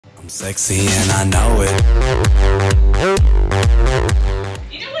I'm sexy and I know it.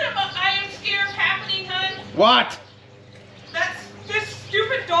 You know what I am scared of happening, hun? What? This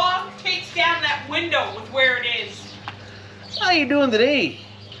stupid dog takes down that window with where it is. How you doing today?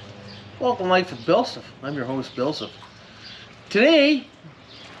 Welcome to Life with BillSiff. I'm your host, BillSiff. Today,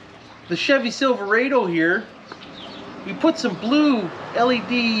 the Chevy Silverado here, we put some blue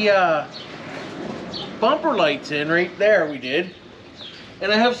LED bumper lights in right there, we did.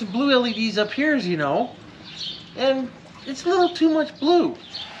 And I have some blue LEDs up here, as you know. And it's a little too much blue.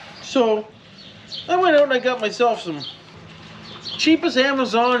 So, I went out and I got myself some cheapest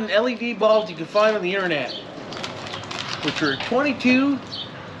Amazon LED bulbs you can find on the internet, which are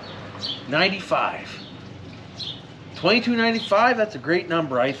 $22.95. $22.95, that's a great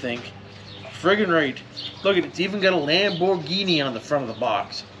number, I think. Friggin' right. Look at it, it's even got a Lamborghini on the front of the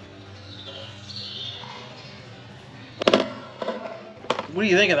box. What do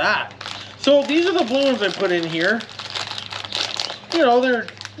you think of that? So these are the blue ones I put in here. You know, they're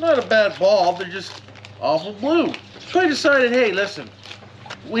not a bad bulb, they're just awful blue. So I decided, hey, listen,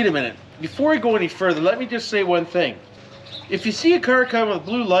 wait a minute. Before I go any further, let me just say one thing. If you see a car come with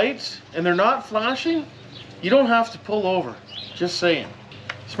blue lights and they're not flashing, you don't have to pull over. Just saying.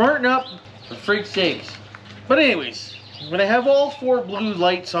 Smarten up for freak's sakes. But anyways, when I have all four blue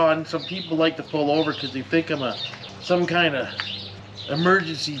lights on, some people like to pull over because they think I'm some kind of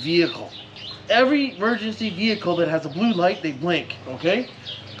emergency vehicle. Every emergency vehicle that has a blue light, they blink, okay?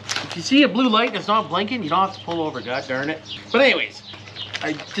 If you see a blue light and it's not blinking, you don't have to pull over, god darn it. But anyways,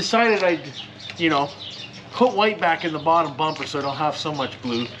 I decided I'd, you know, put white back in the bottom bumper so I don't have so much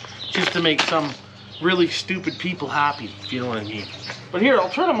blue, just to make some really stupid people happy, if you know what I mean. But here, I'll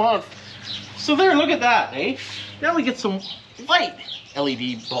turn them on. So there, look at that, eh? Now we get some white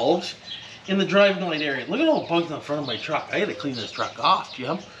LED bulbs in the driving light area. Look at all the bugs on the front of my truck. I gotta clean this truck off,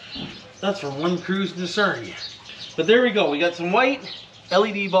 Jim. That's from one cruise to Sarnia. But there we go, we got some white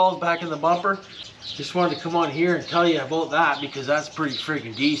LED bulbs back in the bumper. Just wanted to come on here and tell you about that because that's pretty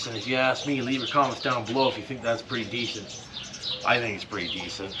freaking decent. If you ask me, leave your comments down below if you think that's pretty decent. I think it's pretty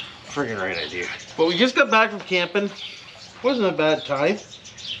decent. Friggin' right idea. But we just got back from camping. Wasn't a bad time.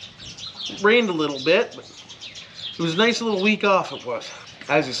 It rained a little bit, but it was a nice little week off it was.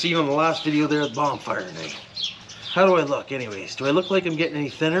 As you seen on the last video there, the bonfire night. How do I look anyways? Do I look like I'm getting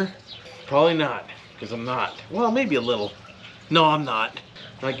any thinner? Probably not, because I'm not. Well, maybe a little. No, I'm not.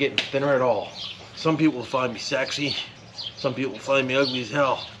 Not getting thinner at all. Some people will find me sexy. Some people will find me ugly as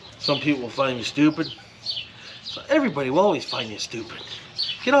hell. Some people will find me stupid. So everybody will always find you stupid.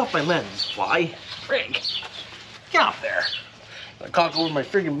 Get off my lens, fly. Frig. Get off there. I cock over my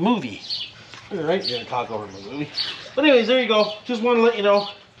friggin' movie. Alright, you're gonna cock over my movie. But anyways, there you go. Just want to let you know,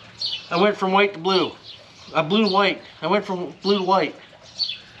 I went from white to blue. Blue to white. I went from blue to white.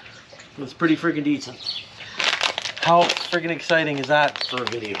 It's pretty friggin' decent. How friggin' exciting is that for a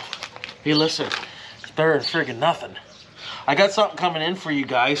video? Hey, listen, it's better than friggin' nothing. I got something coming in for you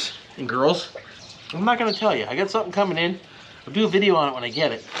guys and girls. I'm not gonna tell you. I got something coming in. I'll do a video on it when I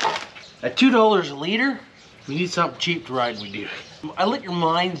get it. At $2 a liter, we need something cheap to ride with you. I let your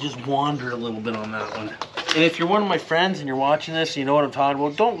mind just wander a little bit on that one. And if you're one of my friends and you're watching this and you know what I'm talking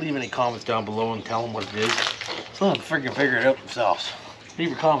about, don't leave any comments down below and tell them what it is. So let them friggin' figure it out themselves. Leave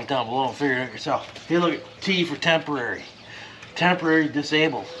your comment down below and figure it out yourself. Hey, look at T for temporary. Temporary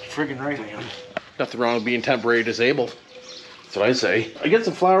disabled. Friggin' right I am. Nothing wrong with being temporary disabled. That's what I say. I got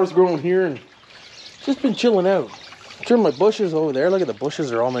some flowers growing here and just been chilling out. Trim my bushes over there. Look at the bushes,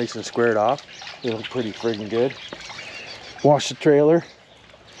 they're all nice and squared off. They look pretty friggin' good. Wash the trailer.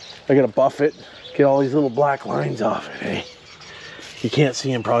 I gotta buff it. Get all these little black lines off it, eh? You can't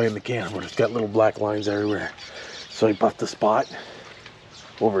see them probably in the camera, but it's got little black lines everywhere. So I buffed the spot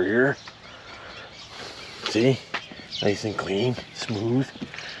over here. See? Nice and clean, smooth,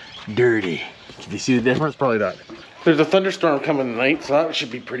 dirty. Can you see the difference? Probably not. There's a thunderstorm coming tonight, so that should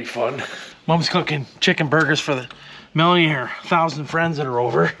be pretty fun. Mom's cooking chicken burgers for the million or 1,000 friends that are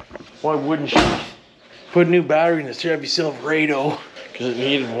over. Why wouldn't she? Put a new battery in the Chevy Silverado because it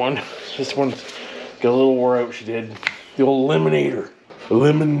needed one. This one got a little wore out, she did. The old Eliminator.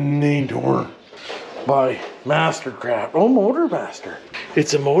 Eliminator by Mastercraft. Oh, Motor Master.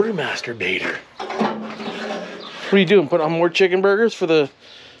 It's a Motor Master baiter. What are you doing? Put on more chicken burgers for the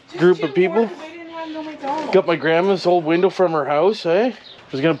group of people? Got my grandma's old window from her house, eh? I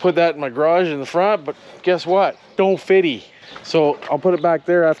was gonna put that in my garage in the front, but guess what? Don't fitty. So I'll put it back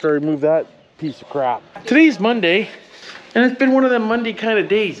there after I remove that piece of crap. Today's Monday, and it's been one of them Monday kind of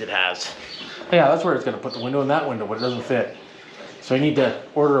days it has. Yeah, that's where it's gonna put the window in that window, but it doesn't fit. So I need to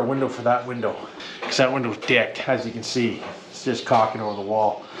order a window for that window, because that window's dicked, as you can see. It's just caulking over the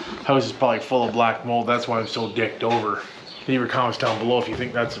wall. House is probably full of black mold. That's why I'm so dicked over. Leave your comments down below if you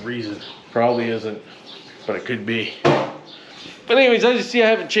think that's the reason. Probably isn't, but it could be. But anyways, as you see, I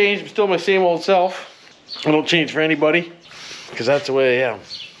haven't changed. I'm still my same old self. I don't change for anybody, because that's the way I am.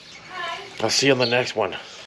 I'll see you on the next one.